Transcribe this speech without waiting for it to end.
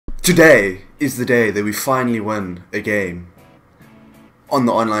Today is the day that we finally win a game on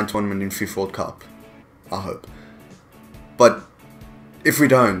the online tournament in FIFA World Cup. I hope. But if we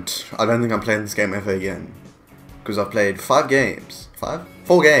don't, I don't think I'm playing this game ever again. Because I've played 4 games.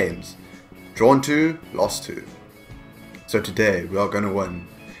 Drawn 2, lost 2. So today we are going to win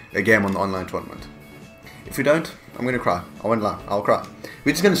a game on the online tournament. If we don't, I'm going to cry. I won't lie, I'll cry.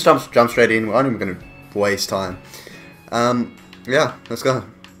 We're just going to jump straight in. We're not even going to waste time. Yeah, let's go.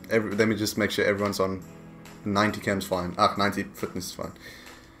 Let me just make sure everyone's on 90 chems fine. 90 fitness is fine.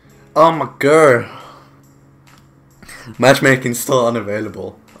 Oh my god. Matchmaking still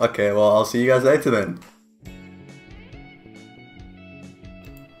unavailable. Okay, well, I'll see you guys later then.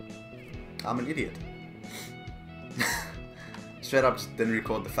 I'm an idiot. Straight up just didn't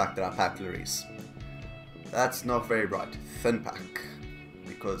record the fact that I packed Larice. That's not very bright. Thin pack.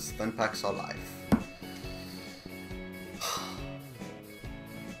 Because thin packs are life.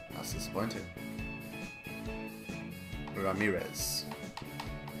 That's disappointing. Ramirez.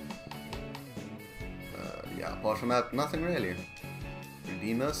 Yeah, apart from that, nothing really.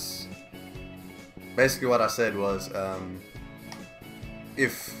 Redeemers. Basically what I said was,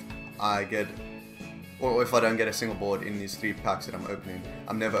 if I get, or if I don't get a single board in these 3 packs that I'm opening,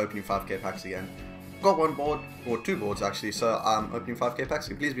 I'm never opening 5k packs again. Got 1 board, or 2 boards actually, so I'm opening 5k packs.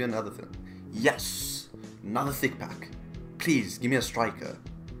 Please be another thing. Yes! Another thick pack. Please, give me a striker.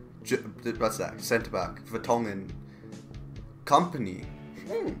 What's that? Centre back. Vertonghen. Company.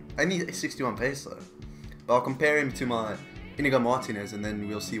 I need a 61 pace though. But I'll compare him to my Inigo Martinez and then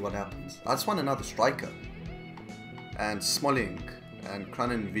we'll see what happens. I just want another striker. And Smalling. And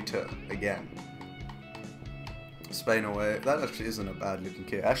Cranen Vita again. Spain away. That actually isn't a bad looking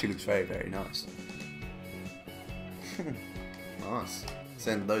kit. It actually looks very, very nice. Nice.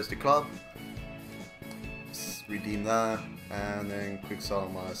 Send those to club. Redeem that. And then quick sell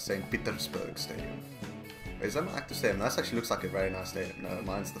my St. Petersburg stadium. Wait, is that my active stadium? That actually looks like a very nice stadium. No,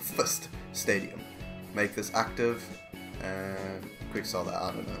 mine's the first stadium. Make this active and quick sell that.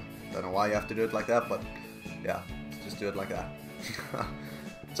 I don't know why you have to do it like that, but yeah, just do it like that.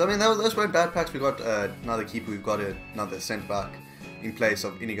 So I mean, those weren't bad packs. We got another keeper. We've got another centre back in place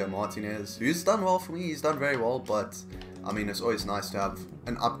of Inigo Martinez, who's done well for me. He's done very well, but I mean, it's always nice to have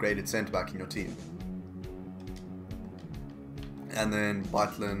an upgraded centre back in your team. And then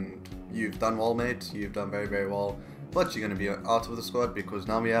Butland, you've done well, mate. You've done very, very well. But you're going to be out of the squad because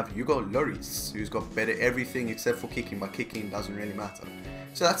now we have Hugo Lloris, who's got better everything except for kicking. But kicking doesn't really matter.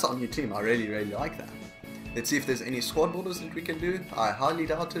 So that's our new team. I really, really like that. Let's see if there's any squad builders that we can do. I highly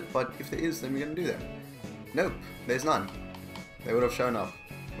doubt it, but if there is, then we're going to do them. Nope, there's none. They would have shown up.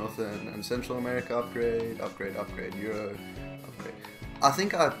 North and Central America upgrade, Euro upgrade. I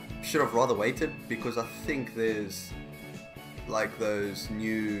think I should have rather waited because I think there's like those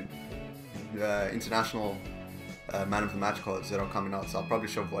new international man of the match cards that are coming out, so I probably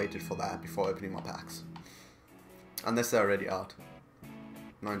should have waited for that before opening my packs. Unless they're already out.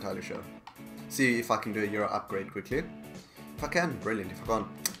 Not entirely sure. See if I can do a Euro upgrade quickly. If I can, brilliant. If I can't,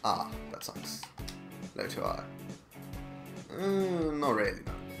 that sucks. Low to high. Not really,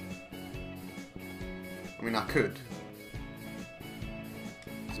 no. I mean, I could.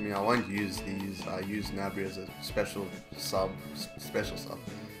 I mean, I won't use these. I use Nabry as a special sub.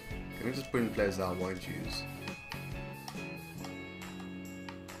 Can we just put in players that I won't use?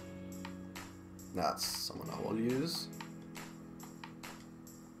 That's someone I will use.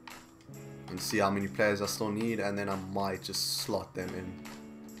 And see how many players I still need, and then I might just slot them in.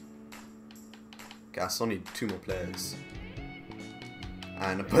 Okay, I still need 2 more players.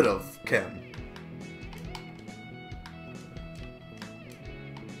 And a bit of chem.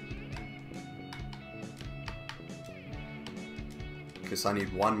 Because I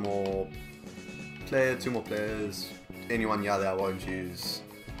need 1 more player, 2 more players. Anyone that I won't use.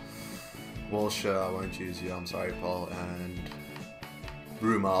 Walsher, I won't use you, I'm sorry, Paul. And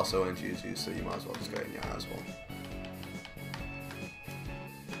Bruma also won't use you, so you might as well just go in as well.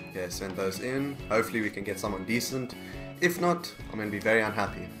 Okay, send those in. Hopefully we can get someone decent. If not, I'm going to be very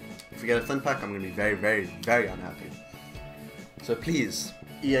unhappy. If we get a thin pack, I'm going to be very, very, very unhappy. So please,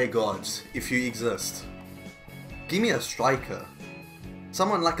 EA gods, if you exist, give me a striker.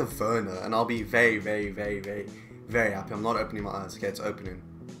 Someone like a Werner, and I'll be very, very, very, very, very happy. I'm not opening my eyes. Okay, it's opening.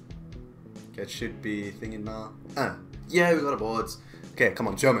 Okay, it should be thinking now. Yeah, we got a boards. Okay, come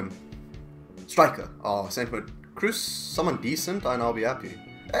on, German. Striker. Oh, Sentiment. Cruz, someone decent, and I'll be happy.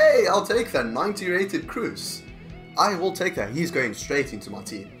 Hey, I'll take that. 90 rated Cruz. I will take that. He's going straight into my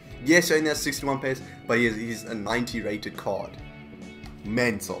team. Yes, he only has 61 pace, but he's a 90 rated card.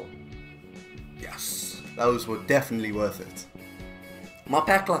 Mental. Yes. Those were definitely worth it. My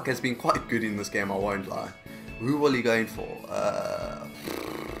pack luck has been quite good in this game, I won't lie. Who will he going for?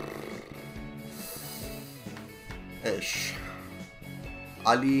 Ish.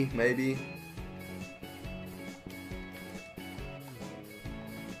 Ali, maybe?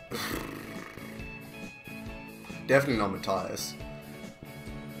 Definitely not Matthias.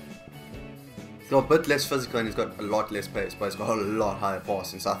 He's got a bit less physical and he's got a lot less pace, but he's got a lot higher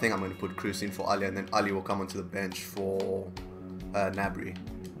passing. So I think I'm going to put Cruz in for Ali, and then Ali will come onto the bench for Nabry.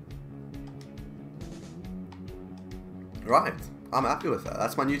 Right, I'm happy with that.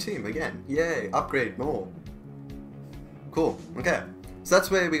 That's my new team again. Yay, upgrade more. Cool, okay. So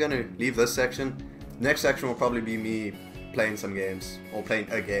that's where we're going to leave this section. Next section will probably be me playing some games, or playing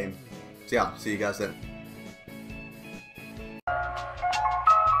a game. So yeah, see you guys then.